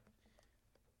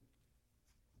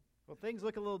Well, things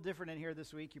look a little different in here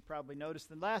this week. You probably noticed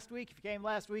than last week. If you came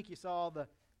last week, you saw all the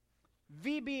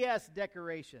VBS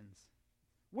decorations.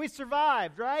 We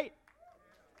survived, right?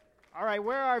 All right,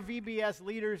 where are VBS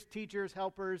leaders, teachers,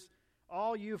 helpers?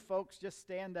 All you folks, just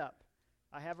stand up.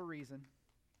 I have a reason.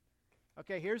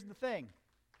 Okay, here's the thing.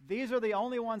 These are the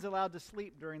only ones allowed to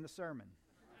sleep during the sermon.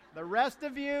 The rest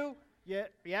of you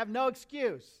have no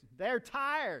excuse. They're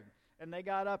tired, and they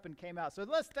got up and came out. So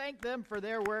let's thank them for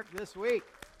their work this week.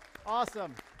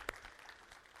 Awesome.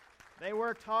 They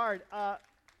worked hard.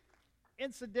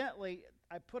 Incidentally,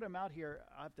 I put them out here.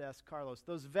 I have to ask Carlos.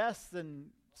 Those vests and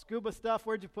scuba stuff,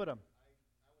 where'd you put them?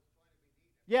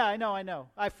 Yeah, I know.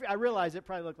 I realize it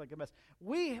probably looked like a mess.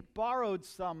 We borrowed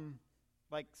some,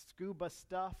 like, scuba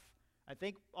stuff. I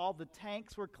think all the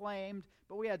tanks were claimed,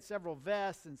 but we had several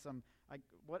vests and some,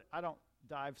 I don't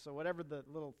dive, so whatever the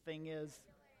little thing is.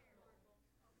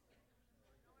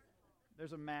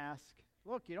 There's a mask.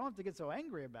 Look, you don't have to get so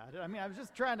angry about it. I mean, I was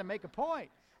just trying to make a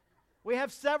point. We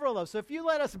have several of those. So if you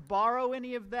let us borrow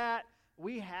any of that,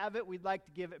 we have it. We'd like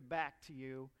to give it back to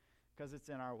you because it's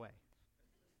in our way.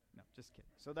 No, just kidding.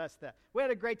 So that's that. We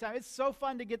had a great time. It's so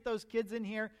fun to get those kids in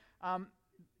here.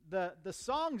 The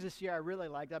songs this year I really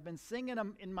liked. I've been singing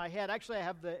them in my head. Actually, I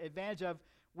have the advantage of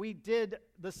we did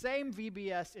the same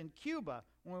VBS in Cuba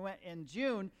when we went in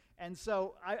June, and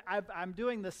so I'm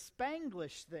doing the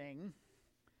Spanglish thing.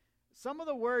 Some of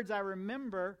the words I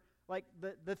remember, like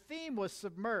the theme was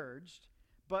submerged,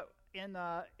 but in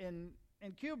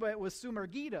Cuba it was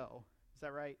sumergido. Is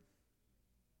that right?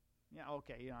 Yeah,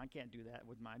 okay, I can't do that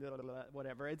with mine,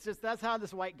 whatever. It's just, that's how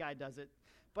this white guy does it.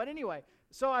 But anyway,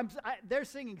 so they're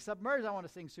singing submerged, I want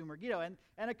to sing sumergido.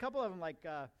 And a couple of them, like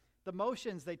the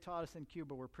motions they taught us in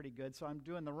Cuba were pretty good, so I'm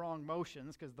doing the wrong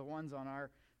motions because the ones on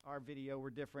our video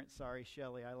were different. Sorry,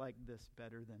 Shelley, I like this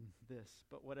better than this,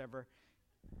 but whatever.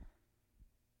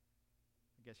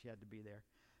 I guess you had to be there.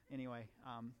 Anyway,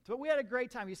 so we had a great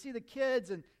time. You see the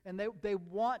kids, and they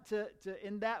want to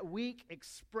in that week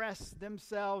express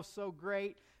themselves so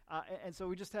great, and so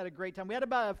we just had a great time. We had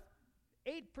about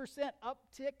a 8%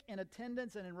 uptick in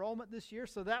attendance and enrollment this year,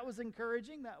 so that was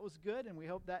encouraging. That was good, and we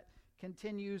hope that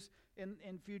continues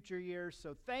in future years.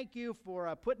 So thank you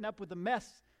for putting up with the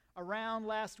mess around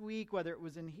last week, whether it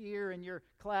was in here in your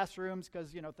classrooms,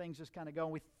 because things just kind of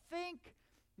go.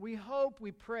 We hope,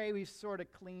 we pray, we've sort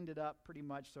of cleaned it up pretty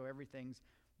much so everything's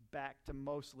back to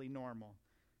mostly normal,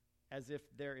 as if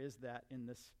there is that in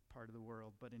this part of the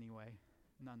world. But anyway,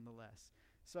 nonetheless.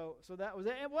 So that was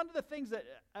it. And one of the things that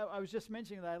I was just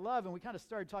mentioning that I love, and we kind of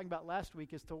started talking about last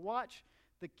week, is to watch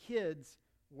the kids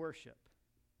worship.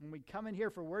 When we come in here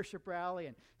for worship rally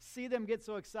and see them get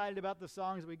so excited about the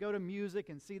songs, we go to music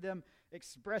and see them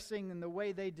expressing in the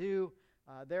way they do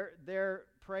their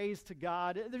praise to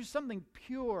God. There's something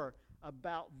pure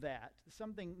about that,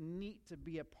 something neat to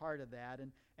be a part of that.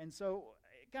 And so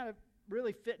it kind of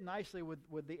really fit nicely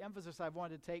with the emphasis I've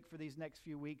wanted to take for these next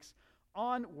few weeks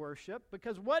on worship,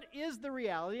 because what is the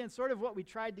reality, and sort of what we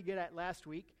tried to get at last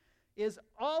week, is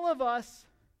all of us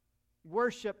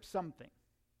worship something.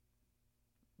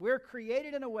 We're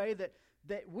created in a way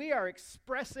that we are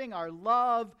expressing our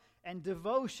love and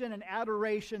devotion and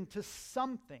adoration to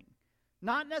something.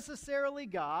 Not necessarily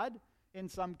God in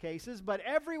some cases, but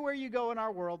everywhere you go in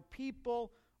our world,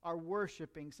 people are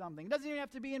worshiping something. It doesn't even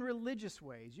have to be in religious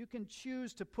ways. You can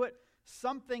choose to put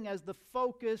something as the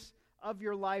focus of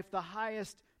your life, the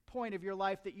highest point of your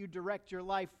life that you direct your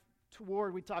life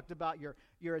toward. We talked about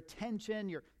your attention,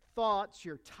 your thoughts,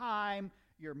 your time,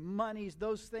 your monies,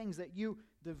 those things that you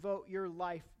devote your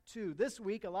life to. This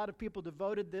week, a lot of people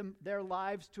devoted their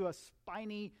lives to a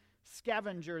spiny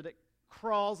scavenger that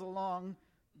crawls along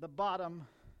the bottom.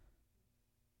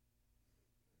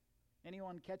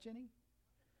 Anyone catch any?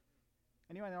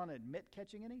 Anyone want to admit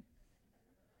catching any?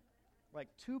 Like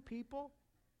 2 people?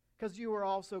 Because you were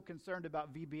also concerned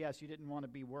about VBS. You didn't want to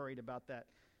be worried about that.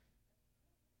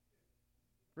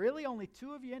 Really? Only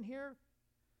 2 of you in here?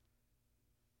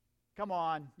 Come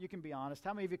on, you can be honest.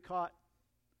 How many of you caught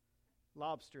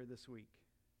lobster this week?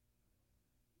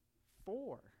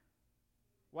 4.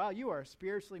 Wow, you are a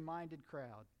spiritually minded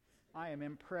crowd. I am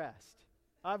impressed.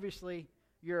 Obviously,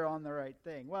 you're on the right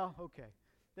thing. Well, okay.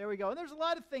 There we go. And there's a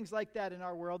lot of things like that in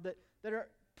our world that are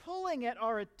pulling at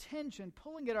our attention,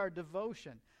 pulling at our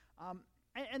devotion.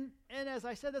 And as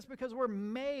I said, that's because we're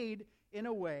made in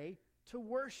a way to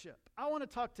worship. I want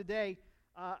to talk today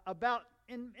about,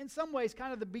 in some ways,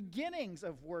 kind of the beginnings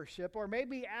of worship, or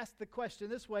maybe ask the question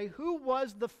this way: who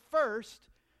was the first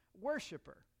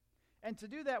worshiper? And to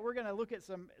do that, we're going to look at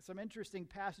some interesting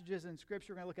passages in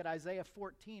Scripture. We're going to look at Isaiah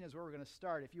 14 is where we're going to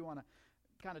start. If you want to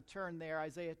kind of turn there,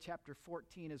 Isaiah chapter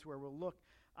 14 is where we'll look.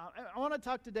 I want to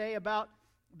talk today about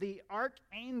the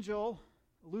archangel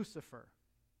Lucifer.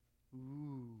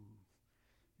 Ooh,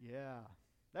 yeah.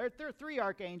 There are three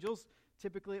archangels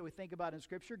typically that we think about in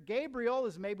Scripture. Gabriel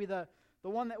is maybe the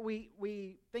one that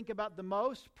we think about the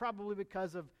most, probably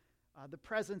because of the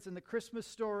presence in the Christmas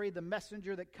story, the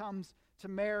messenger that comes to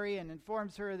Mary and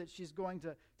informs her that she's going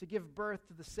to give birth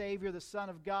to the Savior, the Son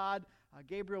of God.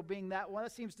 Gabriel being that one.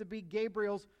 That seems to be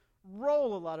Gabriel's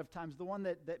role a lot of times, the one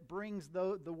that brings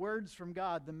the words from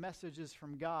God, the messages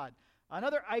from God.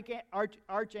 Another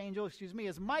archangel,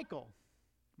 is Michael.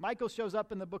 Michael shows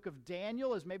up in the book of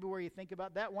Daniel, is maybe where you think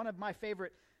about that. One of my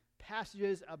favorite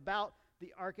passages about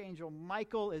the archangel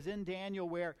Michael is in Daniel,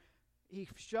 where he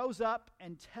shows up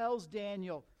and tells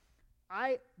Daniel,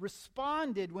 I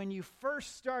responded when you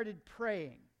first started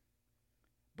praying,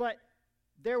 but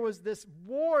there was this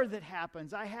war that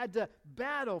happens. I had to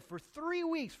battle for 3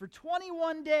 weeks, for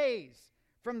 21 days,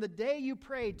 from the day you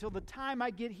prayed till the time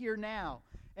I get here now.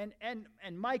 And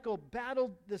Michael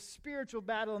battled the spiritual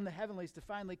battle in the heavenlies to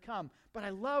finally come. But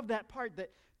I love that part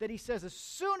that he says, as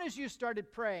soon as you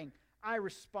started praying, I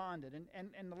responded.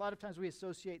 And a lot of times we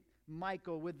associate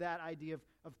Michael with that idea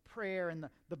of prayer and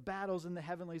the battles in the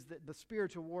heavenlies, the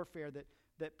spiritual warfare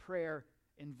that prayer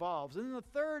involves. And then the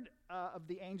third of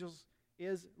the angels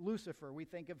is Lucifer. We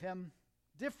think of him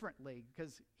differently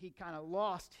because he kind of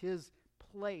lost his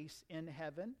place in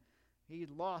heaven. He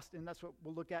lost, and that's what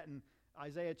we'll look at in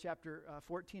Isaiah chapter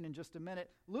 14 in just a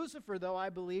minute. Lucifer, though, I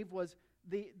believe, was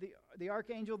the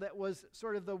archangel that was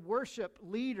sort of the worship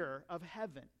leader of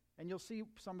heaven. And you'll see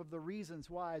some of the reasons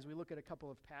why as we look at a couple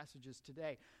of passages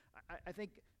today. I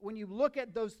think when you look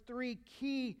at those three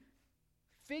key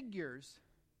figures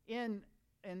in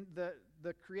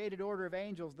the created order of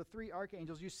angels, the three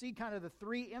archangels, you see kind of the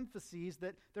three emphases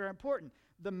that are important.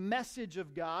 The message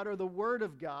of God, or the word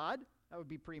of God, that would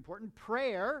be pretty important.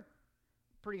 Prayer,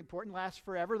 pretty important, lasts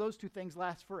forever. Those two things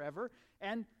last forever.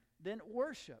 And then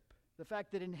worship. The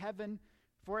fact that in heaven,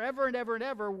 forever and ever and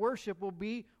ever, worship will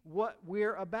be what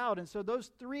we're about. And so those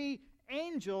three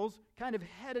angels kind of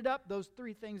headed up those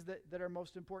three things that are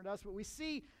most important to us. But we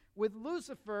see with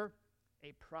Lucifer,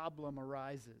 a problem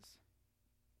arises.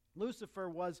 Lucifer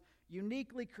was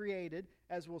uniquely created,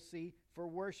 as we'll see, for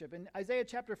worship. In Isaiah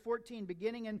chapter 14,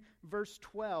 beginning in verse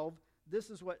 12, this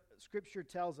is what Scripture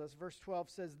tells us. Verse 12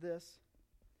 says this,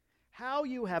 How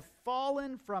you have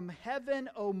fallen from heaven,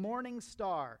 O morning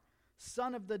star,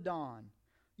 son of the dawn.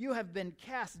 You have been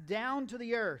cast down to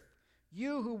the earth,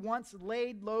 you who once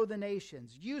laid low the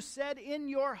nations. You said in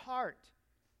your heart,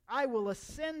 I will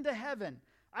ascend to heaven.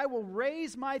 I will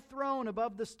raise my throne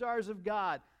above the stars of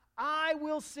God. I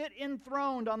will sit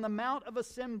enthroned on the mount of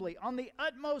assembly, on the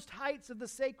utmost heights of the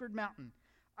sacred mountain.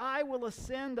 I will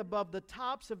ascend above the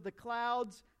tops of the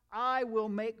clouds. I will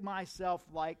make myself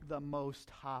like the Most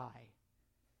High.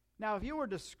 Now, if you were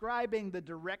describing the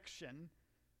direction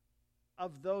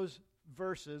of those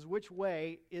verses, which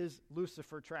way is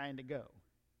Lucifer trying to go?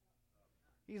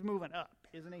 He's moving up,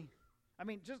 isn't he? I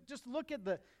mean, just look at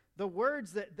the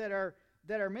words that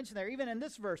are mentioned there. Even in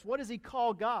this verse, what does he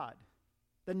call God?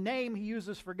 The name he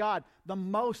uses for God, the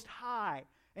Most High.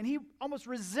 And he almost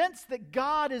resents that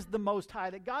God is the Most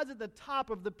High, that God's at the top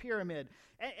of the pyramid.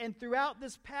 And throughout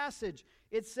this passage,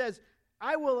 it says,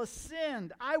 I will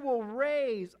ascend, I will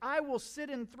raise, I will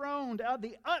sit enthroned at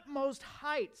the utmost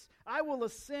heights. I will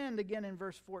ascend, again in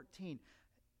verse 14.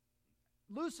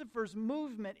 Lucifer's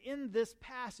movement in this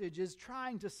passage is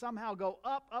trying to somehow go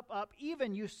up, up, up,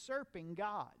 even usurping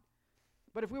God.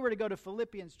 But if we were to go to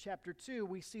Philippians chapter 2,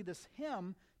 we see this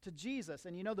hymn to Jesus.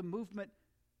 And you know the movement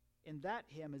in that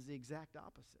hymn is the exact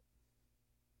opposite.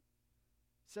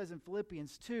 It says in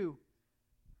Philippians 2,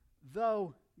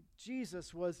 though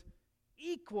Jesus was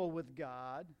equal with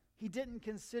God, he didn't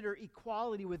consider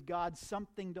equality with God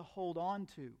something to hold on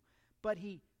to. But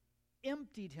he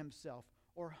emptied himself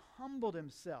or humbled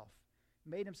himself,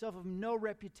 made himself of no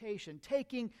reputation,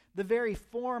 taking the very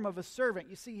form of a servant.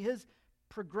 You see, his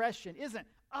progression isn't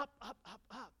up, up, up,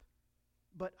 up,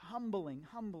 but humbling.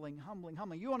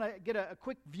 You want to get a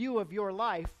quick view of your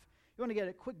life? You want to get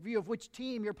a quick view of which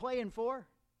team you're playing for?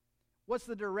 What's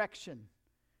the direction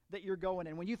that you're going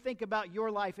in? When you think about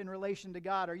your life in relation to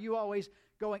God, are you always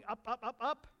going up, up, up,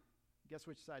 up? Guess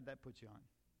which side that puts you on?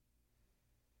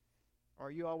 Or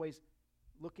are you always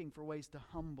looking for ways to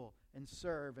humble and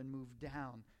serve and move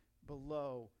down,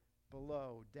 below,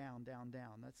 down, down,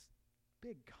 down? That's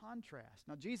big contrast.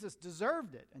 Now, Jesus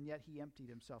deserved it, and yet he emptied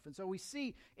himself. And so we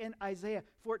see in Isaiah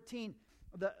 14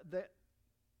 the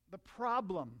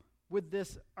problem with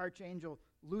this archangel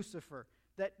Lucifer,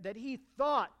 that he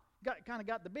thought kind of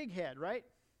got the big head, right?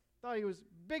 Thought he was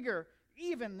bigger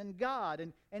even than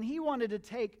God. And he wanted to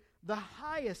take the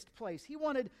highest place. He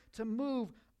wanted to move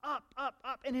up, up,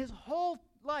 up. And his whole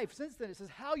life since then, it says,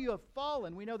 how you have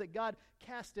fallen. We know that God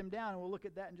cast him down, and we'll look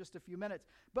at that in just a few minutes.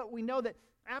 But we know that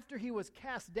after he was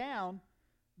cast down,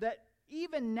 that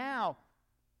even now,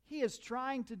 he is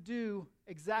trying to do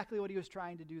exactly what he was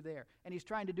trying to do there. And he's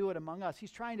trying to do it among us.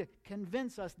 He's trying to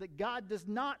convince us that God does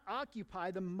not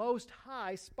occupy the most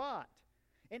high spot.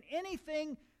 And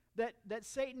anything that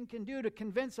Satan can do to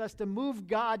convince us to move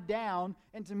God down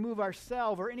and to move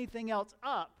ourselves or anything else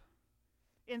up,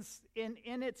 in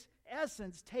its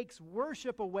essence, takes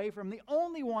worship away from the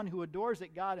only one who adores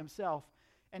it, God himself,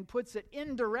 and puts it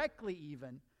indirectly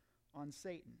even on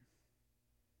Satan.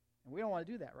 And we don't want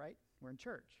to do that, right? We're in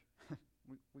church.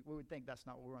 we would think that's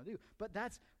not what we want to do. But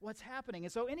that's what's happening.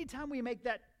 And so anytime we make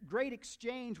that great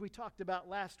exchange we talked about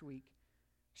last week,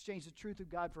 exchange the truth of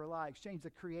God for a lie, exchange the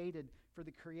created for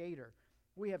the creator,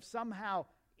 we have somehow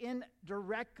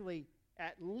indirectly,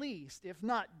 at least, if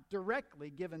not directly,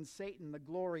 given Satan the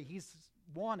glory he's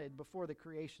wanted before the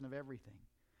creation of everything.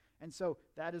 And so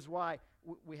that is why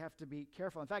we have to be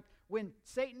careful. In fact, when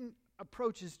Satan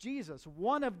approaches Jesus,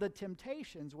 one of the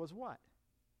temptations was what?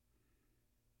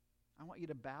 I want you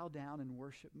to bow down and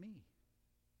worship me.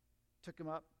 Took him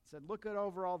up, said, look at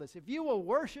over all this. If you will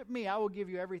worship me, I will give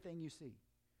you everything you see.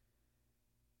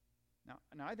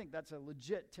 Now I think that's a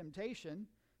legit temptation,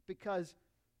 because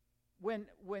when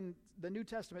the New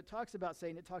Testament talks about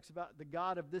Satan, it talks about the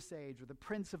god of this age or the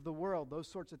prince of the world, those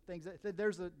sorts of things.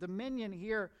 There's a dominion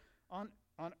here on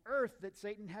earth that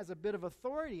Satan has a bit of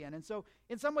authority in. And so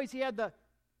in some ways he had the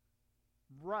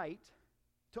right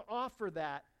to offer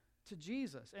that to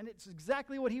Jesus. And it's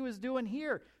exactly what he was doing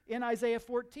here in Isaiah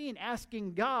 14,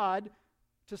 asking God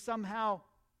to somehow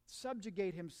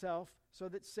subjugate himself so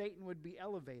that Satan would be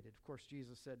elevated. Of course,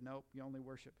 Jesus said, nope, you only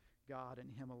worship God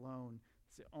and him alone.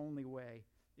 It's the only way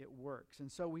it works.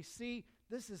 And so we see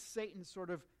this is Satan's sort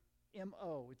of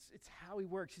M.O. It's how he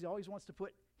works. He always wants to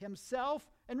put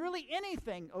himself and really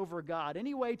anything over God,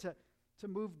 any way to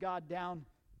move God down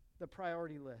the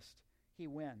priority list. He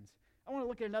wins. I want to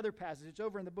look at another passage. It's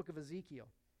over in the book of Ezekiel.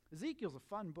 Ezekiel's a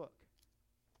fun book,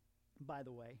 by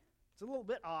the way. It's a little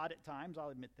bit odd at times, I'll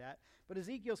admit that. But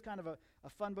Ezekiel's kind of a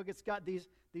fun book. It's got these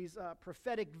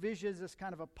prophetic visions, this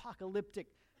kind of apocalyptic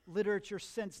literature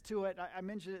sense to it. I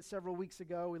mentioned it several weeks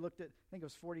ago. We looked at, I think it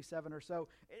was 47 or so.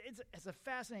 It's a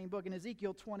fascinating book. In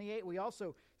Ezekiel 28, we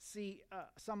also see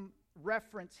some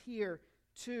reference here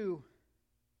to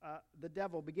the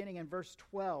devil, beginning in verse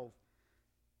 12.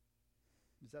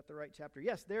 Is that the right chapter?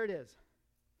 Yes, there it is.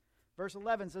 Verse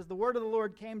 11 says, the word of the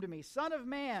Lord came to me, Son of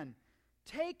man,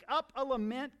 take up a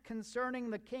lament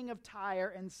concerning the king of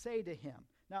Tyre and say to him.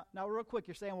 Now, real quick,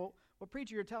 you're saying, well,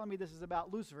 preacher, you're telling me this is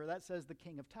about Lucifer. That says the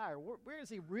king of Tyre. Where is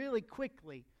he really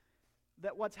quickly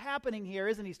that what's happening here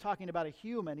isn't he's talking about a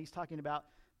human, he's talking about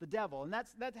the devil. And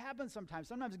that happens sometimes.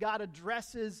 Sometimes God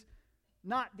addresses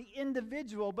not the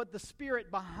individual, but the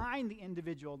spirit behind the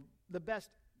individual. The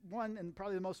best one, and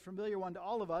probably the most familiar one to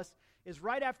all of us, is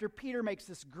right after Peter makes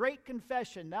this great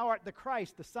confession, thou art the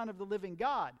Christ, the Son of the living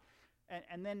God.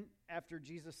 And then after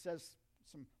Jesus says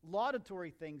some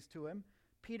laudatory things to him,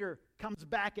 Peter comes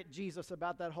back at Jesus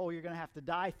about that whole you're going to have to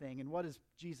die thing. And what does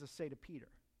Jesus say to Peter?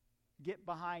 Get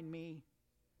behind me,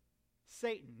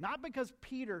 Satan. Not because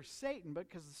Peter's Satan, but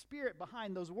because the spirit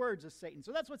behind those words is Satan.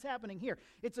 So that's what's happening here.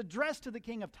 It's addressed to the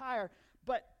king of Tyre,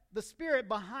 but the spirit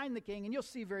behind the king, and you'll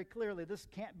see very clearly this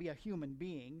can't be a human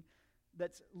being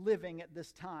that's living at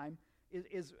this time,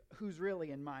 is who's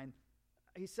really in mind.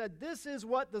 He said, this is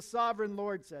what the sovereign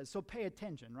Lord says. So pay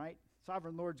attention, right?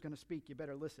 Sovereign Lord's going to speak. You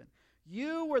better listen.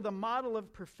 You were the model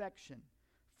of perfection,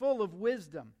 full of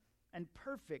wisdom and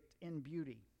perfect in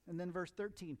beauty. And then verse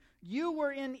 13, you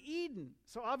were in Eden.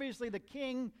 So obviously the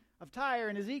king of Tyre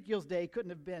in Ezekiel's day couldn't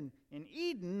have been in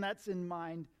Eden. That's in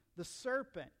mind the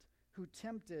serpent who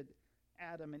tempted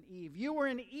Adam and Eve. You were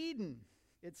in Eden,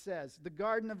 it says, the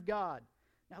garden of God.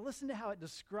 Now listen to how it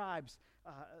describes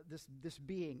this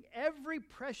being. Every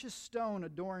precious stone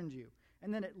adorned you.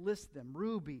 And then it lists them: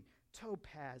 ruby,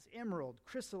 topaz, emerald,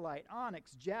 chrysolite,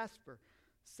 onyx, jasper,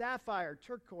 sapphire,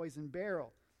 turquoise, and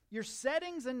beryl. Your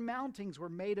settings and mountings were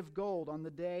made of gold. On the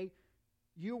day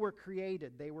you were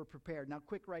created, they were prepared. Now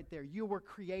quick right there. You were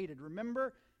created.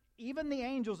 Remember, even the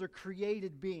angels are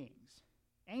created beings.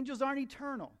 Angels aren't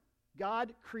eternal.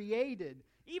 God created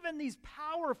even these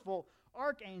powerful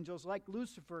archangels like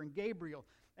Lucifer and Gabriel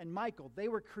and Michael. They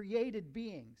were created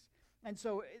beings. And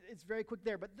so it's very quick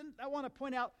there. But then I want to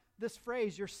point out this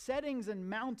phrase, your settings and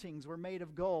mountings were made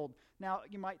of gold. Now,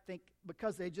 you might think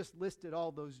because they just listed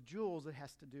all those jewels, it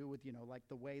has to do with, like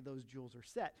the way those jewels are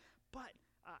set. But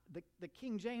the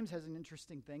King James has an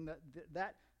interesting thing.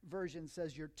 That version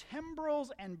says your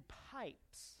timbrels and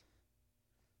pipes.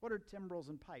 What are timbrels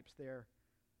and pipes? They're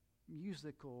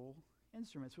musical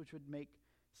instruments, which would make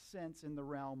sense in the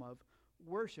realm of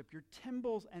worship. Your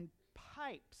timbrels and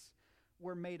pipes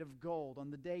were made of gold.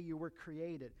 On the day you were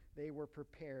created, they were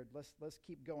prepared. Let's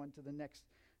keep going to the next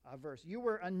verse. You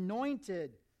were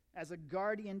anointed as a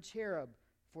guardian cherub,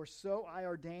 for so I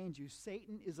ordained you.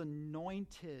 Satan is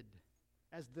anointed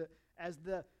as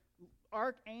the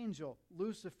archangel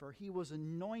Lucifer. He was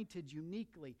anointed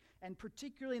uniquely, and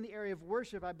particularly in the area of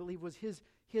worship, I believe, was his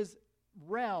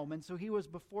realm. And so he was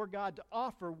before God to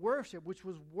offer worship, which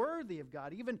was worthy of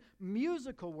God, even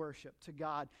musical worship to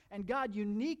God. And God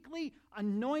uniquely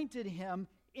anointed him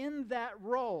in that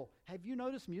role. Have you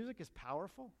noticed music is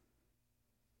powerful?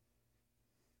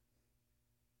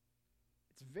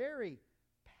 It's very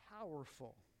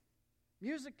powerful.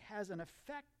 Music has an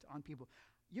effect on people.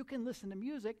 You can listen to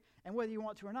music, and whether you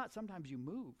want to or not, sometimes you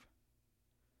move.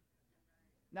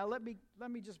 Now, let me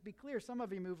just be clear. Some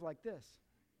of you move like this.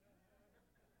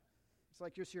 It's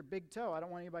like just your big toe. I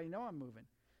don't want anybody to know I'm moving.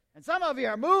 And some of you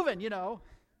are moving,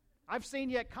 I've seen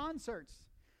you at concerts.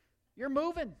 You're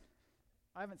moving.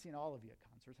 I haven't seen all of you at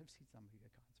concerts. I've seen some of you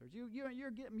at concerts.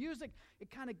 You're getting music. It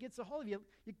kind of gets a hold of you.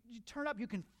 You turn up. You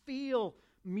can feel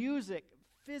music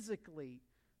physically.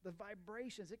 The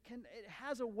vibrations. It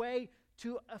has a way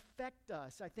to affect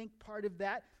us. I think part of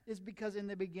that is because in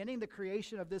the beginning, the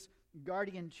creation of this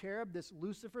guardian cherub, this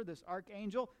Lucifer, this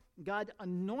archangel, God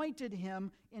anointed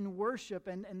him in worship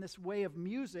and this way of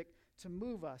music to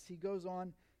move us. He goes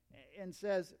on and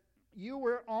says, you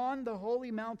were on the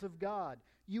holy mount of God.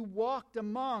 You walked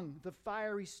among the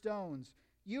fiery stones.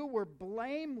 You were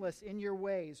blameless in your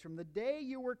ways from the day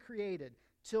you were created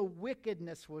till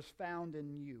wickedness was found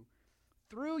in you.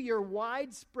 Through your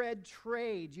widespread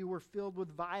trade, you were filled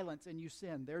with violence and you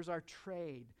sinned. There's our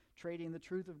trade. Trading the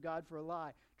truth of God for a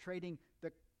lie. Trading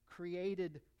the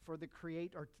created for the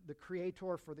creator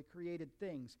for the created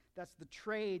things. That's the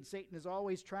trade Satan is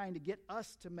always trying to get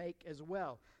us to make as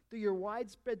well. Through your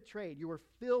widespread trade, you were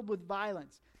filled with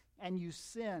violence and you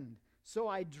sinned. So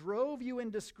I drove you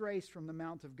in disgrace from the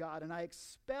mount of God, and I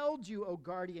expelled you, O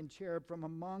guardian cherub, from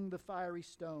among the fiery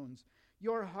stones.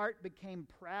 Your heart became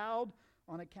proud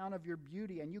on account of your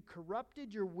beauty, and you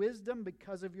corrupted your wisdom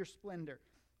because of your splendor.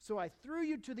 So I threw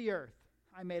you to the earth.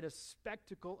 I made a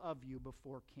spectacle of you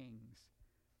before kings.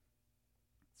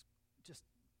 It's just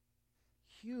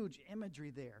huge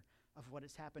imagery there of what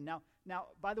has happened. Now,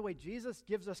 by the way, Jesus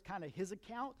gives us kind of his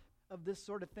account of this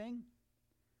sort of thing.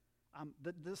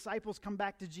 The disciples come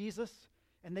back to Jesus,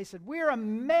 and they said, we're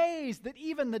amazed that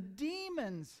even the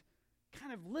demons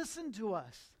kind of listened to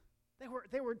us.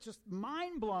 They were just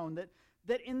mind blown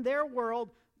that in their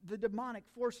world, the demonic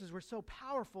forces were so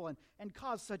powerful and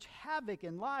caused such havoc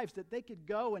in lives that they could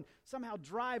go and somehow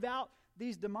drive out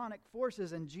these demonic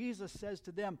forces. And Jesus says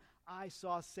to them, I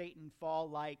saw Satan fall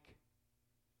like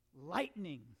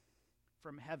lightning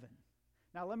from heaven.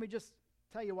 Now, let me just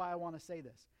tell you why I want to say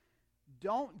this.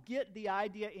 Don't get the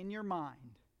idea in your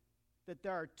mind that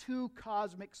there are two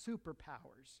cosmic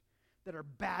superpowers that are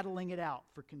battling it out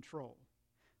for control.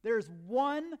 There's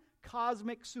one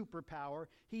cosmic superpower.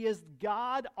 He is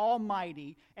God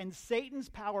Almighty, and Satan's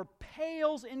power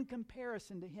pales in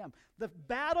comparison to him. The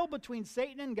battle between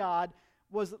Satan and God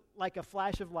was like a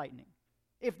flash of lightning.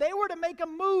 If they were to make a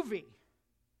movie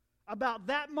about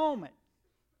that moment,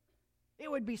 it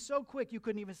would be so quick you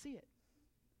couldn't even see it.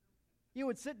 You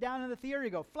would sit down in the theater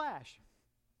and go, flash,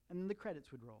 and then the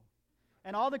credits would roll.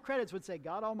 And all the credits would say,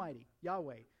 God Almighty,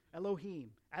 Yahweh, Elohim,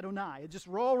 Adonai. It'd just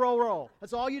roll, roll, roll.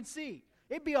 That's all you'd see.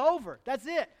 It'd be over. That's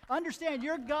it. Understand,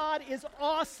 your God is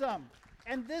awesome.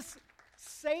 And this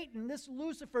Satan, this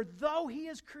Lucifer, though he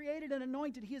is created and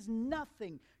anointed, he is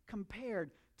nothing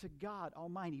compared to God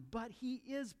Almighty. But he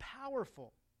is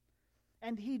powerful.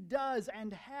 And he does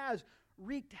and has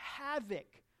wreaked havoc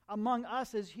among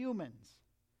us as humans.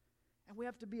 And we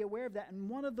have to be aware of that. And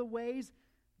one of the ways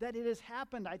that it has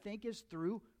happened, I think, is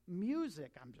through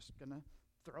music. I'm just going to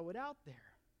throw it out there.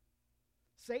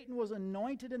 Satan was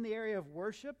anointed in the area of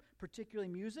worship,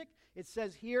 particularly music. It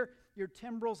says here, your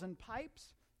timbrels and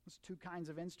pipes. There's two kinds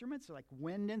of instruments. They're like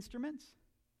wind instruments.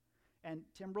 And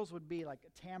timbrels would be like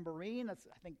a tambourine. That's,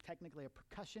 I think, technically a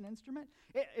percussion instrument.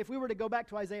 If we were to go back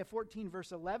to Isaiah 14,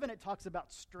 verse 11, it talks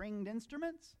about stringed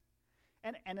instruments.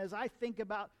 And as I think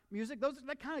about music,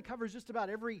 that kind of covers just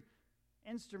about every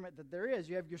instrument that there is.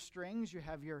 You have your strings, you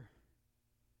have your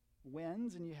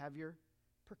winds and you have your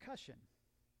percussion,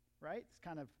 right? It's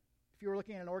kind of, if you were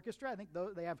looking at an orchestra, I think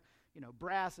they have,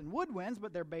 brass and woodwinds,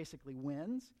 but they're basically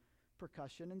winds,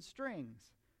 percussion, and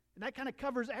strings. And that kind of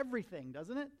covers everything,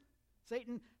 doesn't it?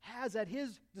 Satan has at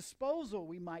his disposal,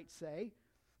 we might say,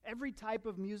 every type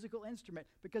of musical instrument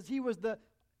because he was the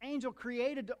angel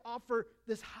created to offer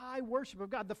this high worship of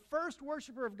God. The first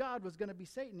worshiper of God was going to be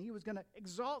Satan. He was going to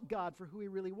exalt God for who he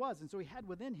really was. And so he had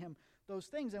within him those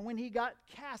things. And when he got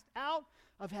cast out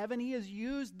of heaven, he has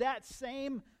used that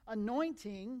same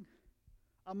anointing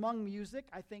among music,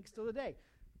 I think, still today.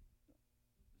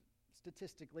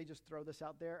 Statistically, just throw this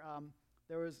out there.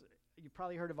 You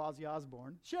probably heard of Ozzy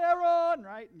Osbourne. Sharon,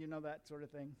 right? You know that sort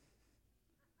of thing.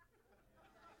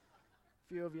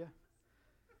 A few of you.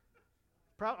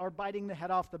 Or biting the head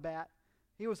off the bat.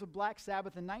 He was with Black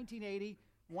Sabbath in 1980.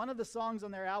 One of the songs on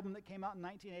their album that came out in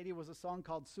 1980 was a song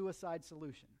called Suicide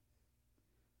Solution.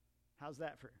 How's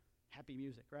that for happy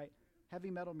music, right?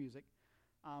 Heavy metal music.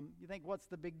 You think, what's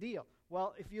the big deal?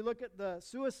 Well, if you look at the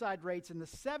suicide rates in the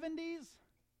 70s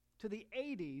to the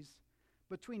 80s,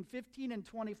 between 15 and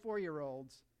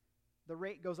 24-year-olds, the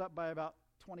rate goes up by about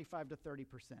 25 to 30%.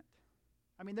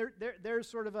 I mean, there's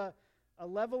sort of a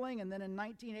leveling, and then in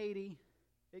 1980,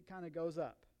 it kind of goes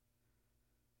up.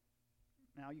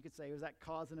 Now, you could say, was that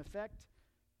cause and effect?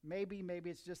 Maybe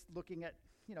it's just looking at,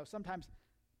 sometimes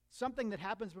something that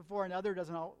happens before another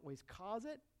doesn't always cause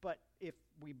it, but if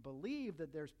we believe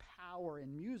that there's power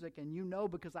in music, and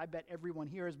because I bet everyone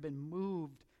here has been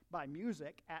moved by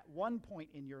music at one point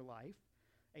in your life,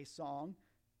 a song,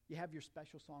 you have your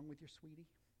special song with your sweetie.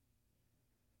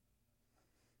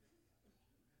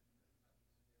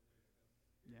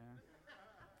 Yeah.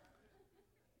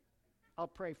 I'll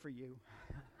pray for you.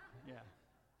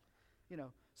 Yeah.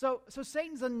 So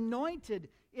Satan's anointed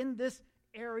in this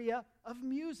area of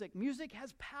music. Music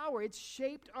has power. It's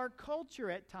shaped our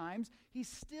culture at times. He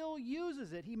still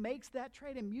uses it. He makes that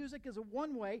trade. And music is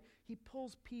one way he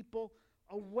pulls people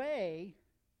away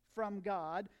from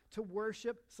God to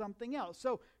worship something else.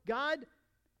 So God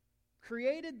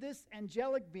created this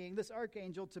angelic being, this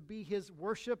archangel, to be his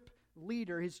worship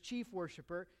leader, his chief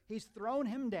worshiper. He's thrown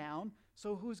him down,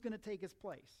 so who's going to take his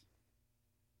place?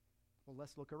 Well,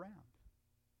 let's look around.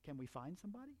 Can we find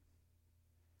somebody?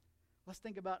 Let's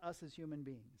think about us as human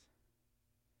beings.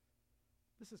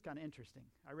 This is kind of interesting.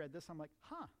 I read this, I'm like,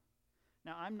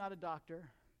 Now, I'm not a doctor,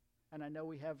 and I know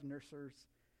we have nurses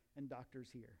and doctors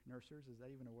here. Nursers, is that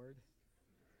even a word?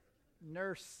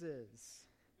 Nurses.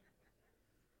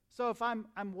 So if I'm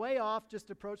way off, just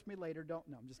approach me later. No,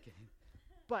 I'm just kidding.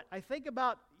 But I think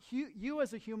about you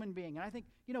as a human being, and I think,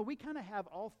 we kind of have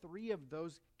all three of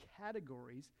those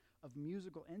categories of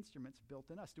musical instruments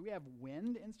built in us. Do we have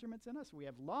wind instruments in us? We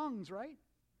have lungs, right?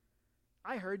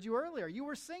 I heard you earlier. You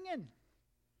were singing.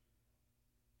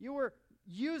 You were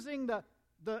using the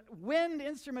wind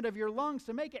instrument of your lungs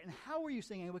to make it. And how were you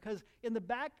singing? Because in the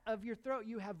back of your throat,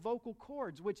 you have vocal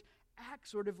cords, which act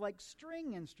sort of like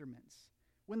string instruments.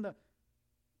 When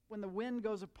the wind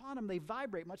goes upon them, they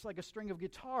vibrate, much like a string of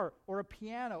guitar or a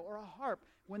piano or a harp.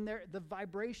 When the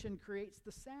vibration creates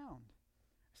the sound.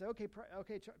 I say,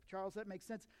 okay, Charles, that makes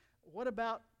sense. What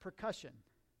about percussion?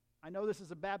 I know this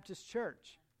is a Baptist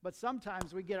church, but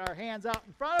sometimes we get our hands out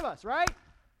in front of us, right?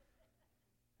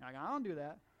 I don't do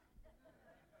that.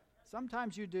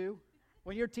 Sometimes you do.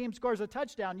 When your team scores a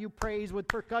touchdown, you praise with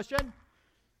percussion.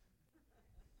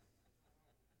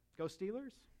 Go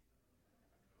Steelers.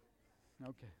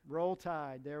 Okay. Roll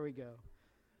Tide. There we go.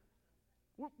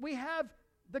 We have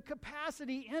the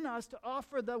capacity in us to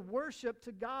offer the worship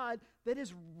to God that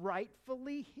is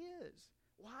rightfully his.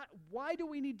 Why do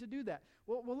we need to do that?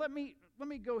 Well, let me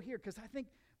go here, because I think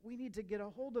we need to get a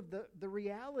hold of the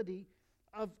reality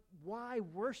of why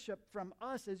worship from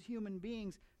us as human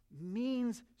beings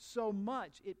means so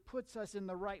much. It puts us in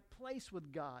the right place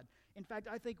with God. In fact,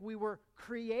 I think we were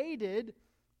created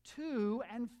to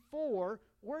and for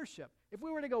worship. If we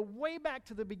were to go way back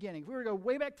to the beginning, if we were to go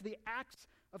way back to the acts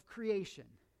of creation,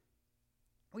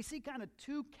 we see kind of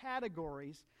two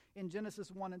categories in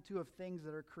Genesis 1 and 2 of things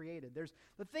that are created. There's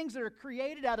the things that are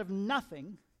created out of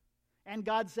nothing, and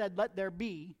God said, let there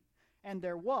be, and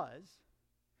there was.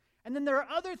 And then there are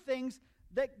other things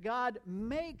that God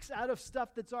makes out of stuff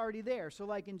that's already there. So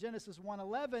like in Genesis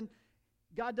 1:11,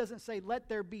 God doesn't say, let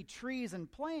there be trees and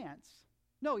plants.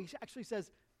 No, he actually says,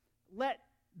 let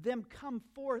them come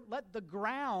forth, let the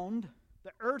ground,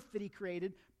 the earth that he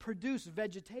created, produce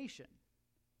vegetation.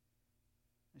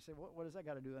 You say, what does that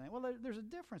got to do with anything? Well, there's a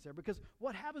difference there, because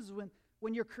what happens is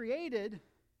when you're created,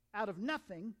 out of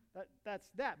nothing, that's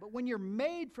that. But when you're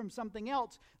made from something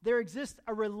else, there exists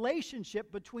a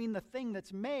relationship between the thing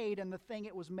that's made and the thing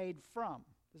it was made from.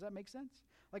 Does that make sense?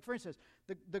 Like, for instance,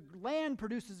 the land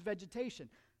produces vegetation.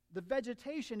 The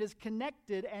vegetation is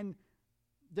connected and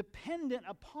dependent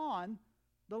upon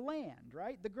the land,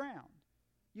 right? The ground.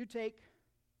 You take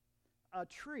a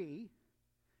tree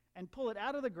and pull it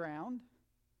out of the ground,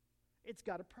 it's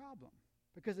got a problem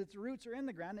because its roots are in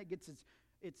the ground. It gets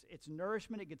its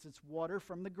nourishment, it gets its water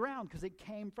from the ground because it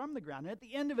came from the ground. And at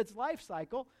the end of its life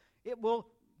cycle, it will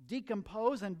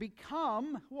decompose and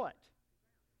become what?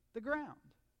 The ground.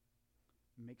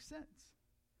 Makes sense.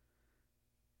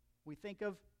 We think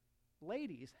of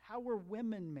ladies. How were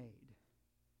women made?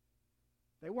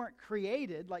 They weren't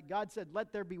created like God said,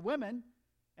 let there be women.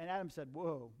 And Adam said,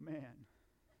 whoa, man.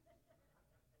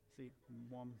 See,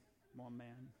 one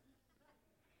man.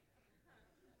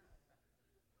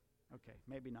 Okay,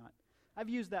 maybe not. I've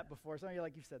used that before. Some of you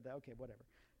you've said that. Okay, whatever.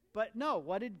 But no,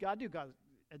 what did God do? God,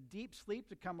 a deep sleep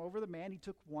to come over the man. He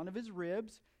took one of his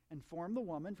ribs and formed the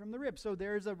woman from the rib. So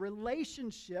there's a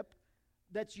relationship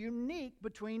that's unique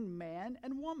between man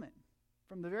and woman.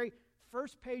 From the very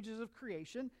first pages of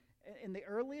creation, in the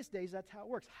earliest days, that's how it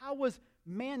works. How was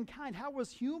mankind? How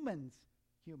was humans?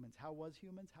 How was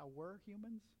humans? How were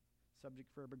humans? Subject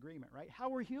verb agreement, right? How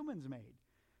were humans made?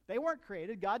 They weren't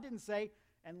created. God didn't say,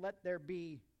 and let there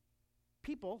be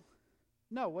people.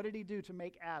 No, what did he do to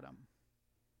make Adam?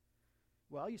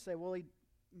 Well, you say, well, he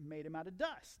made him out of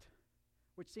dust,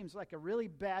 which seems like a really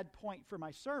bad point for my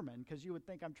sermon because you would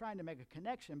think I'm trying to make a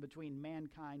connection between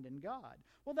mankind and God.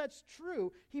 Well, that's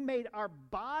true. He made our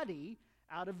body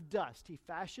out of dust. He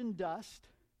fashioned dust,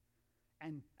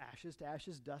 and ashes to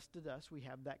ashes, dust to dust. We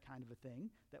have that kind of a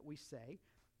thing that we say.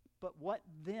 But what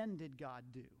then did God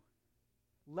do?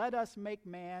 Let us make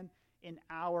man in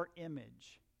our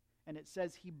image. And it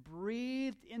says he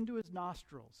breathed into his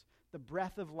nostrils the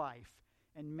breath of life,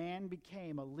 and man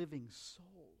became a living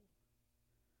soul.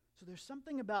 So there's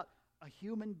something about a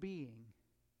human being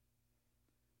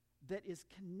that is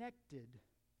connected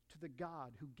to the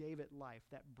God who gave it life,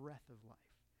 that breath of life.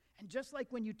 And just like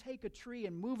when you take a tree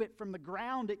and move it from the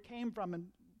ground it came from and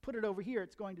put it over here,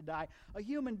 it's going to die. A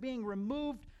human being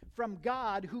removed from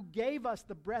God who gave us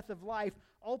the breath of life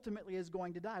ultimately is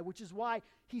going to die, which is why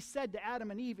he said to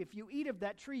Adam and Eve, if you eat of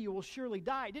that tree, you will surely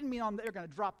die. It didn't mean they're going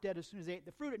to drop dead as soon as they ate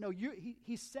the fruit. No,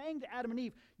 he's saying to Adam and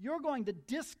Eve, you're going to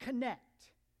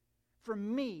disconnect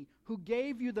from me who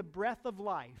gave you the breath of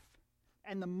life.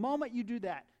 And the moment you do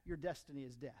that, your destiny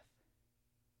is death.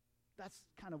 That's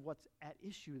kind of what's at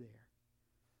issue there.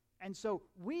 And so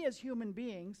we as human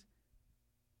beings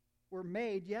were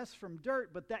made, yes, from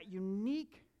dirt, but that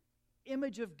unique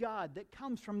image of God that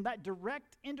comes from that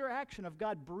direct interaction of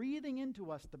God breathing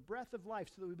into us the breath of life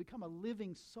so that we become a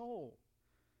living soul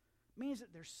means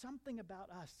that there's something about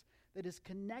us that is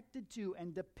connected to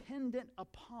and dependent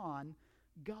upon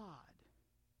God.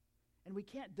 And we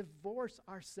can't divorce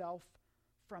ourselves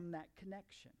from that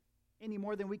connection any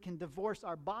more than we can divorce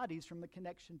our bodies from the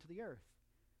connection to the earth.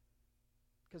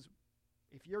 Because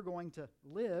if you're going to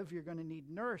live, you're going to need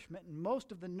nourishment, and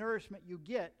most of the nourishment you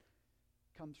get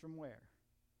comes from where?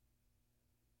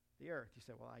 The earth. You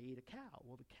say, well, I eat a cow.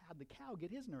 Well, the cow get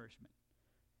his nourishment.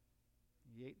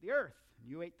 You ate the earth, and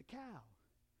you ate the cow.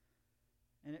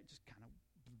 And it just kind of,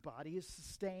 the body is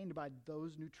sustained by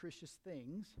those nutritious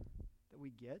things that we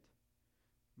get.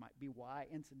 Might be why,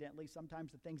 incidentally,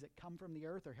 sometimes the things that come from the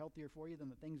earth are healthier for you than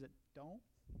the things that don't.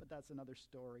 But that's another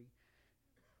story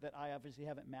that I obviously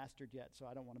haven't mastered yet, so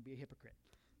I don't want to be a hypocrite.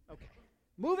 Okay,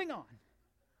 moving on.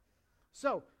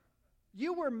 So,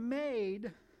 you were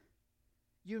made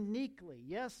uniquely,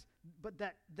 yes, but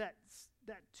that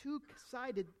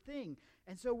two-sided thing.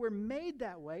 And so we're made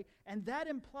that way, and that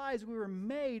implies we were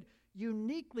made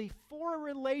uniquely for a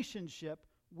relationship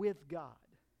with God.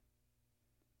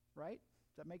 Right?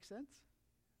 Does that make sense?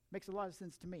 Makes a lot of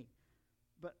sense to me.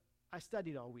 But I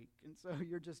studied all week, and so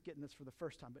you're just getting this for the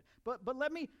first time. But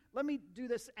let me do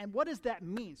this, and what does that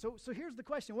mean? So here's the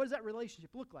question. What does that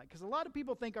relationship look like? Because a lot of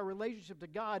people think our relationship to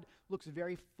God looks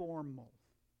very formal.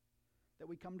 That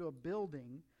we come to a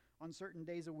building on certain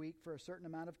days a week for a certain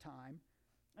amount of time,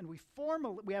 and we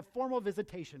have formal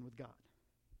visitation with God.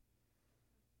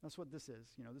 That's what this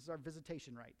is. This is our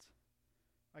visitation rights.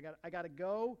 I got to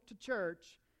go to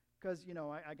church because,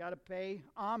 I got to pay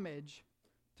homage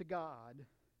to God.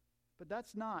 But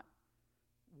that's not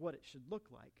what it should look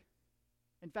like.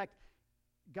 In fact,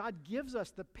 God gives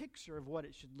us the picture of what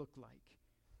it should look like.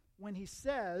 When he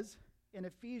says in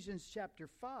Ephesians chapter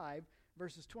 5,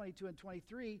 verses 22 and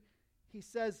 23, he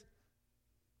says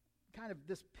kind of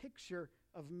this picture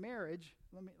of marriage,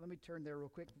 let me turn there real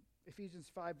quick. Ephesians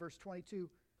 5, verse 22.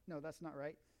 No, that's not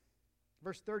right.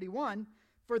 Verse 31,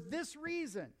 for this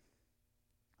reason,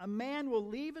 a man will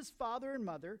leave his father and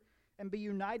mother and be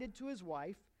united to his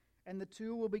wife, and the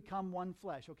two will become one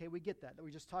flesh. Okay, we get that.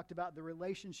 We just talked about the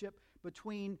relationship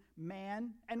between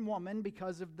man and woman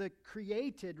because of the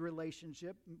created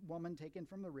relationship, woman taken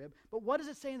from the rib. But what does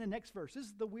it say in the next verse? This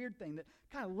is the weird thing, that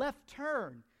kind of left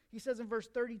turn. He says in verse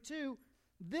 32,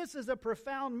 this is a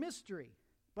profound mystery,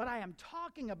 but I am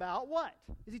talking about what?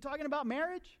 Is he talking about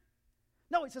marriage?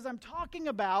 No, he says I'm talking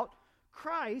about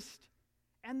Christ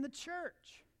and the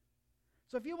church.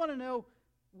 So if you want to know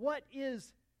what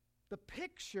is the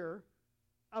picture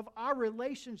of our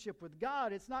relationship with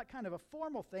God, it's not kind of a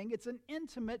formal thing. It's an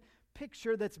intimate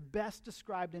picture that's best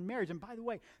described in marriage. And by the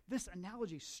way, this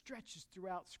analogy stretches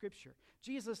throughout Scripture.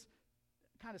 Jesus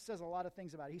kind of says a lot of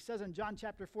things about it. He says in John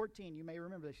chapter 14, you may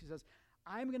remember this, he says,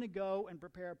 I'm going to go and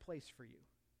prepare a place for you.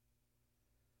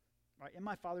 Right? In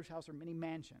my Father's house are many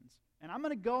mansions, and I'm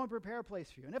going to go and prepare a place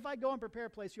for you. And if I go and prepare a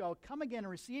place for you, I'll come again and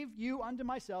receive you unto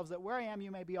myself, that where I am, you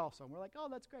may be also. And we're like, oh,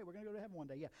 that's great. We're going to go to heaven one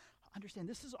day. Yeah. Understand,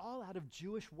 this is all out of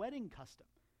Jewish wedding custom.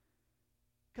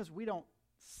 Because we don't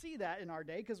see that in our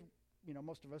day, because,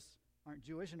 most of us aren't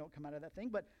Jewish and don't come out of that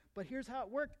thing. But here's how it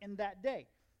worked in that day.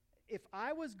 If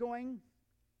I was going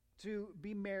to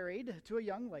be married to a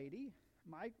young lady,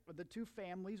 the two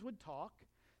families would talk.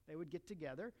 They would get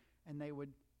together, and they would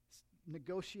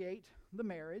negotiate the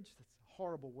marriage. That's a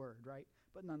horrible word, right?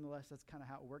 But nonetheless, that's kind of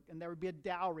how it worked. And there would be a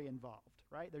dowry involved,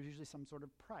 right? There's usually some sort of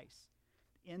price.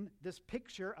 In this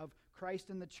picture of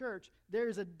Christ and the church,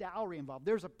 there's a dowry involved.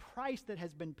 There's a price that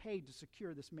has been paid to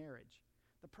secure this marriage.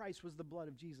 The price was the blood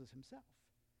of Jesus himself.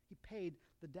 He paid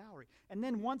the dowry. And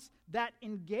then once that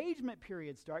engagement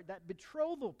period starts, that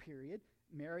betrothal period,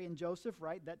 Mary and Joseph,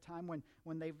 right, that time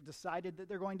when they've decided that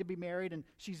they're going to be married and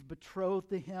she's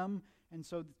betrothed to him, and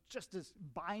so just as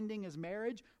binding as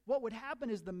marriage, what would happen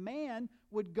is the man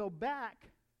would go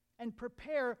back and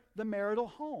prepare the marital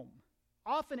home.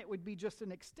 Often it would be just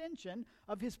an extension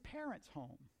of his parents'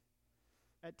 home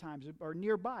at times, or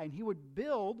nearby, and he would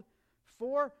build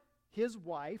for his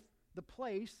wife the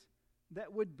place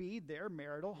that would be their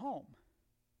marital home.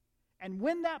 And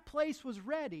when that place was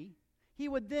ready, he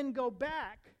would then go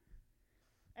back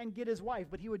and get his wife,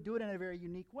 but he would do it in a very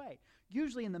unique way.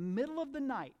 Usually in the middle of the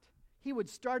night, he would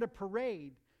start a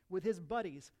parade with his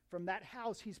buddies from that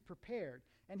house he's prepared.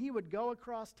 And he would go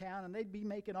across town, and they'd be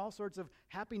making all sorts of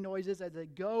happy noises as they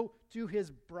go to his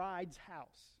bride's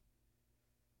house.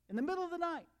 In the middle of the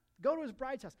night, go to his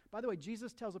bride's house. By the way,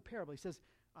 Jesus tells a parable. He says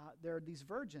there are these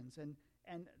virgins,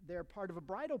 and they're part of a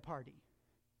bridal party.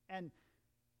 And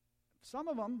some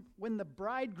of them, when the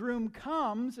bridegroom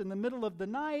comes in the middle of the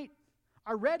night,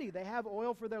 are ready. They have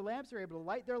oil for their lamps. They're able to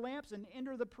light their lamps and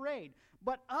enter the parade.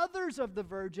 But others of the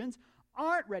virgins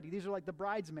aren't ready. These are like the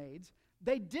bridesmaids.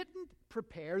 They didn't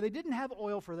prepare. They didn't have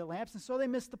oil for their lamps, and so they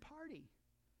missed the party.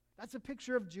 That's a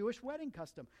picture of Jewish wedding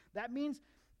custom. That means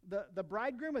the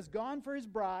bridegroom has gone for his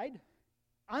bride,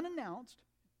 unannounced.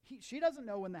 She doesn't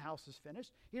know when the house is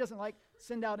finished. He doesn't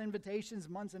send out invitations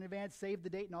months in advance, save the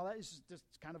date and all that. It's just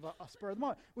kind of a spur of the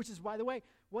moment, which is, by the way,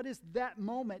 what is that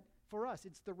moment for us?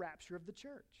 It's the rapture of the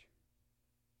church.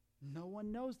 No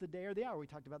one knows the day or the hour. We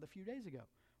talked about that a few days ago.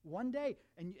 One day,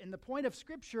 and the point of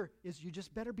Scripture is you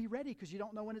just better be ready because you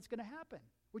don't know when it's going to happen,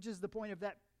 which is the point of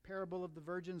that parable of the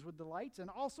virgins with the lights and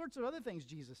all sorts of other things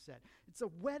Jesus said. It's a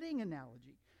wedding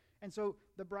analogy. And so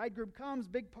the bridegroom comes,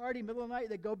 big party, middle of the night,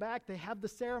 they go back, they have the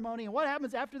ceremony. And what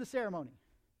happens after the ceremony?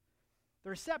 The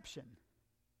reception.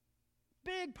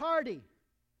 Big party.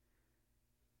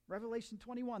 Revelation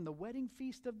 21, the wedding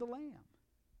feast of the Lamb.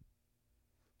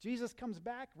 Jesus comes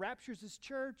back, raptures his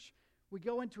church. We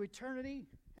go into eternity,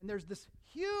 and there's this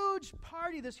huge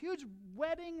party, this huge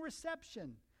wedding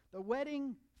reception, the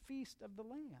wedding feast of the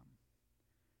Lamb.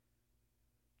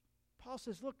 Paul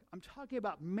says, look, I'm talking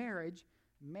about marriage.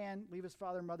 Man, leave his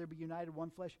father and mother, be united,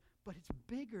 one flesh. But it's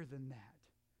bigger than that.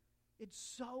 It's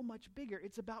so much bigger.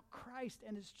 It's about Christ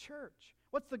and his church.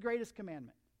 What's the greatest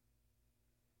commandment?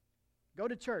 Go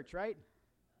to church, right?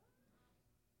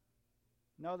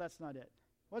 No, that's not it.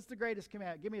 What's the greatest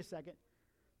commandment? Give me a second.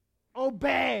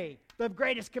 Obey. The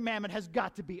greatest commandment has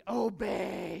got to be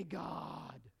obey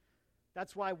God.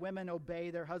 That's why women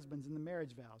obey their husbands in the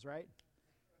marriage vows, right?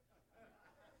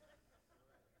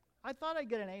 I thought I'd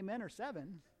get an amen or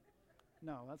 7.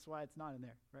 No, that's why it's not in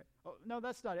there, right? Oh, no,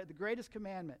 that's not it. The greatest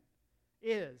commandment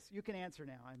is, you can answer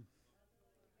now,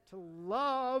 to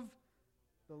love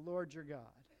the Lord your God.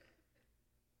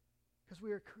 Because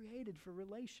we are created for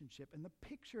relationship. And the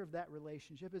picture of that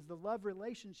relationship is the love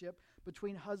relationship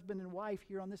between husband and wife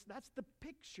here on this. That's the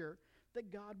picture that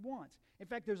God wants. In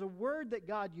fact, there's a word that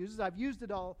God uses. I've used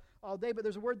it all day, but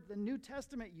there's a word that the New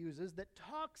Testament uses that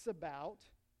talks about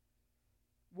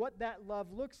what that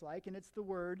love looks like, and it's the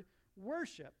word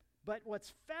worship. But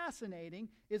what's fascinating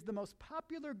is the most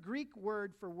popular Greek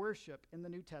word for worship in the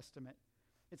New Testament.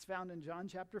 It's found in John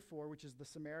chapter 4, which is the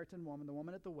Samaritan woman, the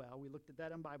woman at the well. We looked at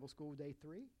that in Bible school, day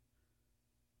 3.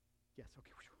 Yes,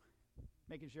 okay.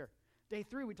 Making sure. Day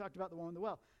 3, we talked about the woman at the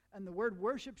well. And the word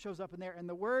worship shows up in there. And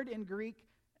the word in Greek,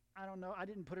 I don't know, I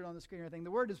didn't put it on the screen or anything.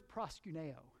 The word is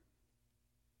proskuneo,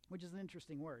 which is an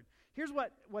interesting word. Here's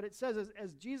what it says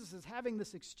as Jesus is having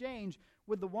this exchange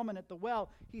with the woman at the well.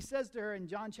 He says to her in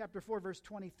John chapter 4, verse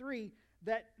 23,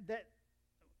 that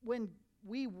when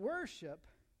we worship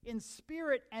in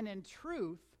spirit and in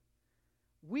truth,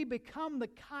 we become the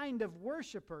kind of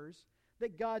worshipers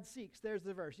that God seeks. There's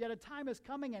the verse. Yet a time is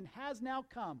coming and has now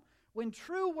come when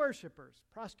true worshipers,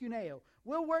 proskuneo,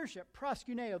 will worship,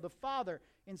 proskuneo, the Father,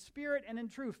 in spirit and in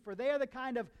truth. For they are the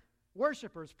kind of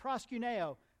worshipers,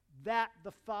 proskuneo, that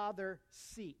the Father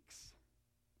seeks.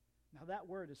 Now that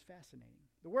word is fascinating.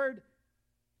 The word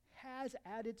has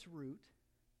at its root,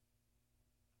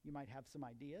 you might have some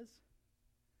ideas.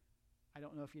 I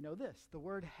don't know if you know this. The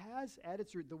word has at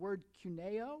its root, the word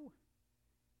kuneo,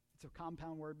 it's a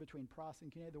compound word between pros and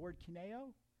kuneo. The word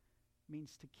kuneo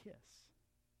means to kiss.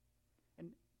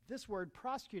 And this word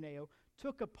proskuneo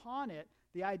took upon it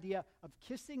the idea of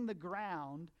kissing the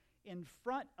ground in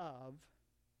front of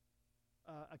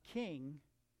a king,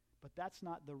 but that's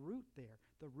not the root there.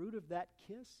 The root of that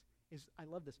kiss is, I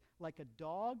love this, like a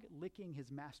dog licking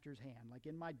his master's hand. Like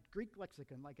in my Greek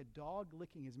lexicon, like a dog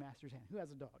licking his master's hand. Who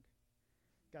has a dog?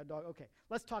 Got a dog? Okay,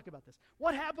 let's talk about this.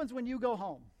 What happens when you go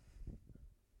home?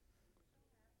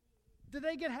 Do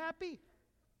they get happy?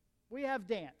 We have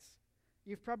dance.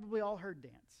 You've probably all heard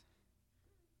dance.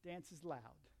 Dance is loud.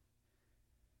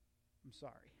 I'm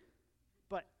sorry.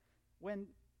 But when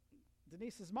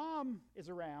Denise's mom is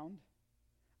around,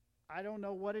 I don't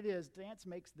know what it is, dance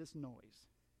makes this noise.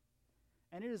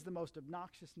 And it is the most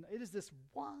obnoxious, it is this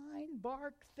whine,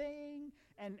 bark thing.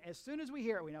 And as soon as we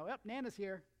hear it, we know, yep, Nana's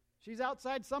here. She's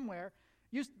outside somewhere.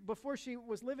 Before she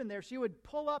was living there, she would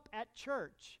pull up at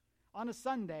church on a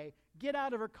Sunday, get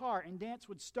out of her car, and dance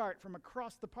would start from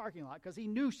across the parking lot because he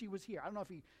knew she was here. I don't know if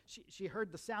she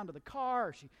heard the sound of the car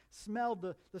or she smelled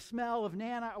the smell of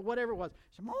Nana or whatever it was.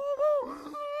 She,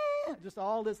 just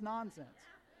all this nonsense.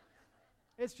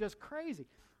 It's just crazy.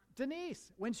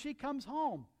 Denise, when she comes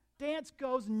home, dance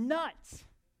goes nuts.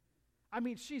 I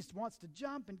mean, she wants to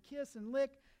jump and kiss and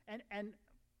lick and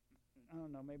I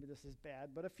don't know, maybe this is bad,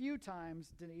 but a few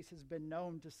times Denise has been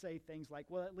known to say things like,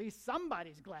 well, at least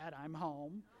somebody's glad I'm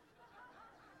home.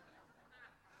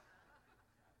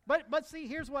 But see,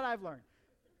 here's what I've learned.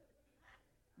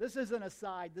 This is an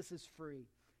aside. This is free.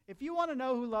 If you want to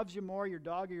know who loves you more, your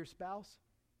dog or your spouse,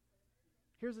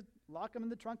 lock them in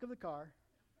the trunk of the car,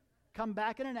 come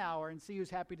back in an hour and see who's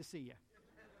happy to see you.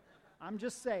 I'm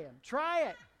just saying. Try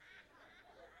it.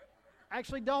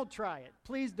 Actually, don't try it.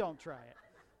 Please don't try it.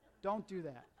 Don't do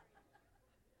that.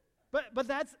 But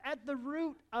that's at the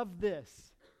root of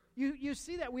this. You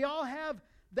see that we all have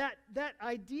that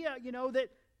idea,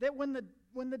 that when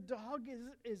the dog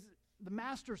is the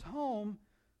master's home,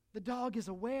 the dog is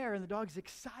aware and the dog's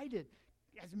excited.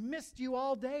 Has missed you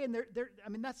all day, and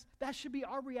that should be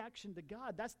our reaction to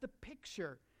God. That's the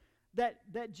picture that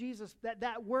Jesus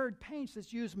that word paints.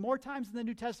 That's used more times in the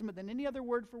New Testament than any other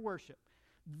word for worship.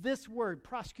 This word,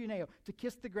 proskuneo, to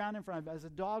kiss the ground in front of it, as a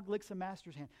dog licks a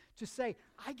master's hand, to say,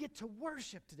 I get to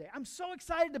worship today. I'm so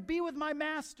excited to be with my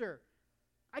master.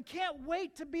 I can't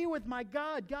wait to be with my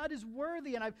God. God is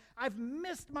worthy, and I've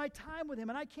missed my time with him,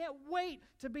 and I can't wait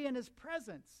to be in his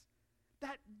presence.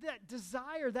 That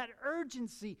desire, that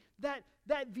urgency, that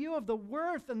view of the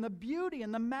worth and the beauty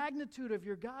and the magnitude of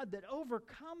your God that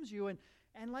overcomes you,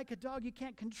 and like a dog, you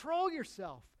can't control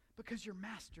yourself because you're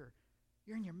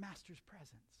in your master's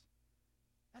presence.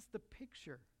 That's the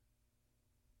picture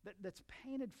that's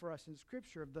painted for us in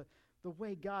Scripture of the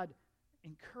way God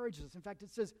encourages us. In fact,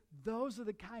 it says, those are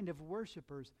the kind of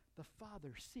worshipers the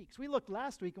Father seeks. We looked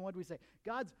last week, and what did we say?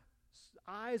 God's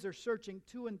eyes are searching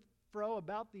to and fro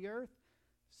about the earth,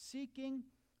 seeking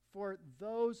for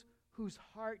those whose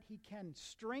heart he can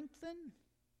strengthen.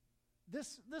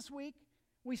 This week,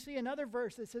 we see another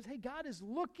verse that says, hey, God is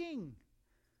looking.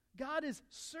 God is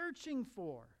searching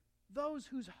for those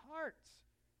whose hearts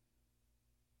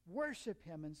worship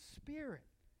him in spirit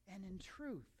and in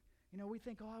truth. We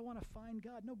think, I want to find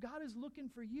God. No, God is looking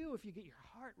for you if you get your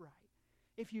heart right.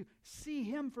 If you see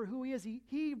him for who he is,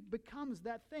 he becomes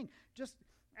that thing. Just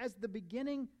as the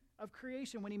beginning of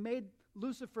creation, when he made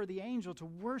Lucifer the angel to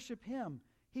worship him,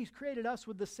 he's created us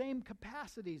with the same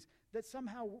capacities that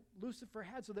somehow Lucifer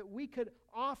had, so that we could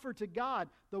offer to God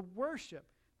the worship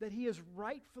that he is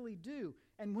rightfully due.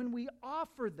 And when we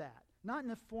offer that, not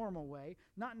in a formal way,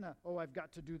 not in a, oh, I've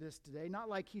got to do this today, not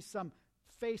like he's some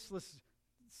faceless,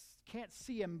 can't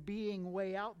see him being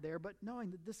way out there, but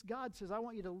knowing that this God says, I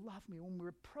want you to love me. When we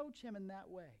approach him in that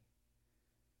way,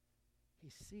 he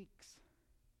seeks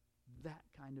that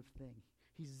kind of thing.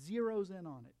 He zeroes in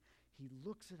on it. He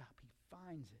looks it up. He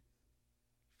finds it.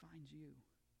 He finds you.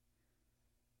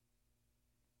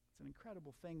 It's an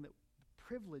incredible thing, that the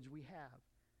privilege we have,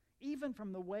 even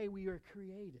from the way we are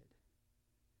created,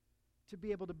 to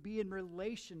be able to be in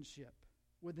relationship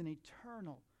with an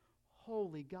eternal,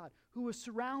 holy God who is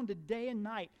surrounded day and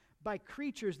night by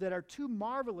creatures that are too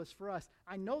marvelous for us.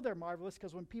 I know they're marvelous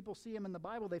because when people see them in the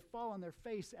Bible, they fall on their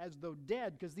face as though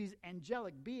dead, because these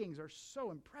angelic beings are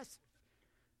so impressive.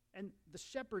 And the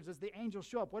shepherds, as the angels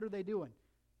show up, what are they doing?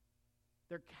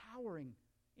 They're cowering.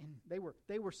 They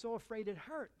were so afraid it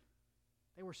hurt.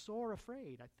 They were sore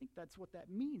afraid. I think that's what that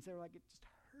means. They were like, it just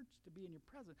hurts to be in your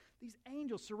presence. These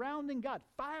angels surrounding God,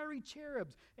 fiery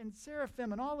cherubs and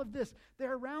seraphim and all of this,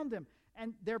 they're around him.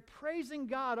 And they're praising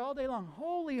God all day long.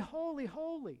 Holy, holy,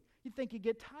 holy. You'd think you'd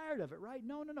get tired of it, right?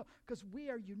 No, because we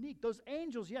are unique. Those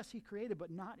angels, yes, he created, but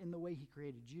not in the way he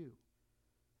created you.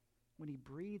 When he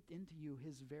breathed into you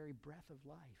his very breath of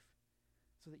life,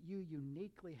 so that you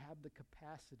uniquely have the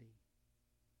capacity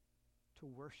to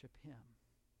worship him.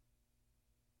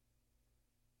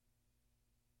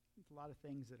 There's a lot of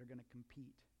things that are going to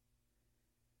compete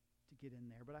to get in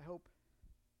there, but I hope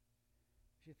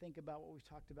as you think about what we've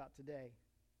talked about today,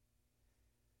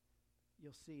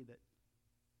 you'll see that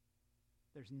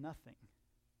there's nothing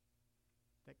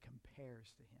that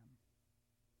compares to him.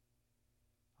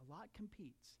 A lot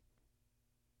competes,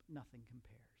 but nothing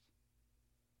compares.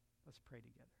 Let's pray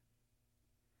together.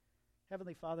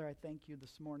 Heavenly Father, I thank you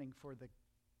this morning for the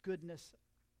goodness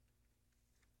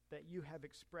that you have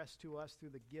expressed to us through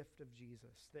the gift of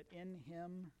Jesus, that in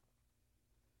him,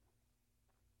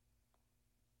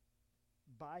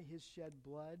 by his shed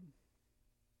blood,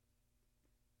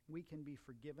 we can be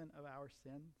forgiven of our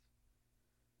sins.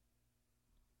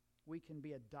 We can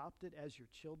be adopted as your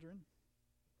children.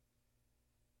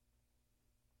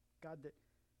 God, that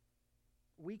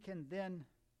we can then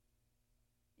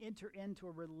enter into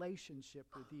a relationship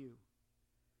with you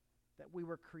that we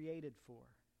were created for.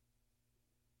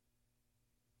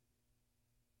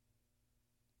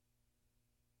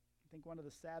 I think one of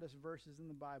the saddest verses in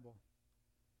the Bible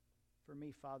for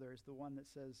me, Father, is the one that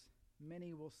says,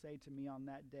 many will say to me on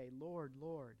that day, Lord,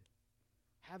 Lord,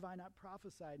 have I not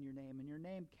prophesied in your name? In your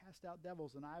name cast out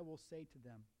devils, and I will say to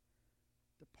them,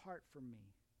 depart from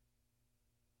me,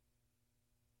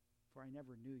 for I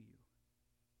never knew you.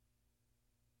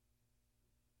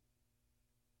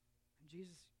 And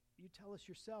Jesus, you tell us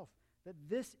yourself that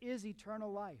this is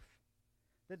eternal life,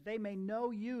 that they may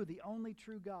know you, the only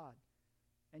true God,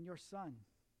 and your Son,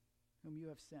 whom you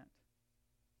have sent.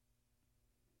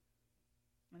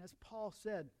 And as Paul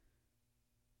said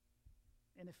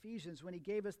in Ephesians, when he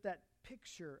gave us that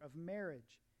picture of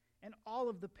marriage and all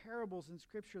of the parables in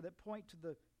Scripture that point to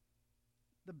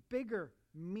the bigger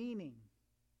meaning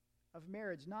of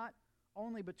marriage, not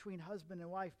only between husband and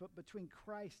wife, but between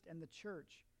Christ and the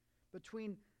church,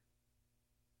 between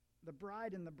the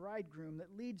bride and the bridegroom,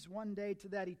 that leads one day to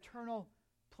that eternal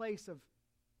place of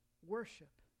worship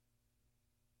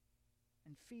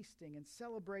and feasting and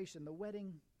celebration, the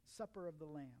wedding supper of the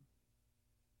Lamb.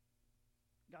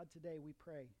 God, today we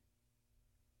pray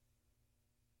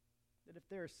that if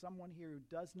there is someone here who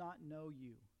does not know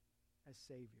you as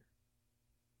Savior,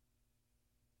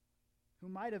 who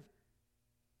might have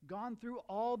gone through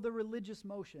all the religious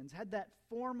motions, had that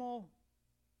formal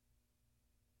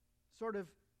sort of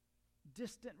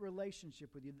distant relationship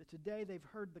with you, that today they've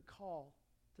heard the call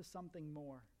to something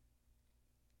more.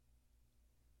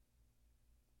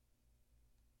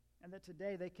 And that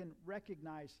today they can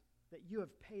recognize that you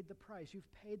have paid the price.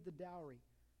 You've paid the dowry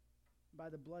by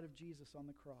the blood of Jesus on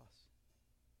the cross.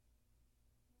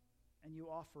 And you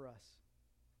offer us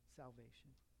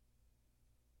salvation.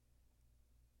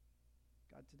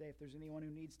 God, today, if there's anyone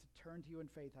who needs to turn to you in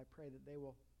faith, I pray that they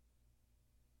will,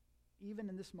 even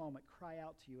in this moment, cry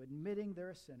out to you, admitting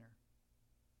they're a sinner,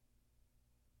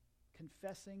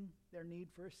 confessing their need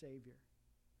for a Savior,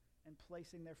 and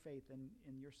placing their faith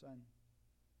in your Son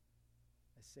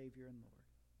as Savior and Lord.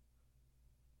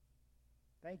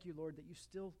 Thank you, Lord, that you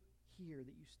still hear,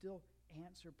 that you still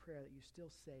answer prayer, that you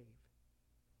still save.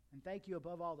 And thank you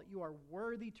above all that you are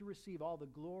worthy to receive all the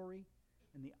glory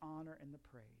and the honor and the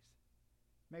praise.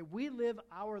 May we live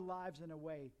our lives in a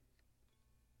way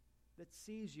that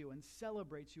sees you and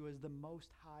celebrates you as the Most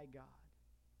High God.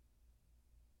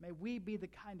 May we be the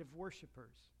kind of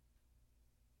worshipers,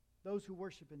 those who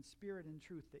worship in spirit and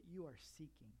truth, that you are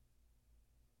seeking.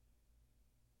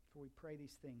 For we pray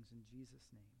these things in Jesus'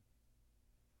 name.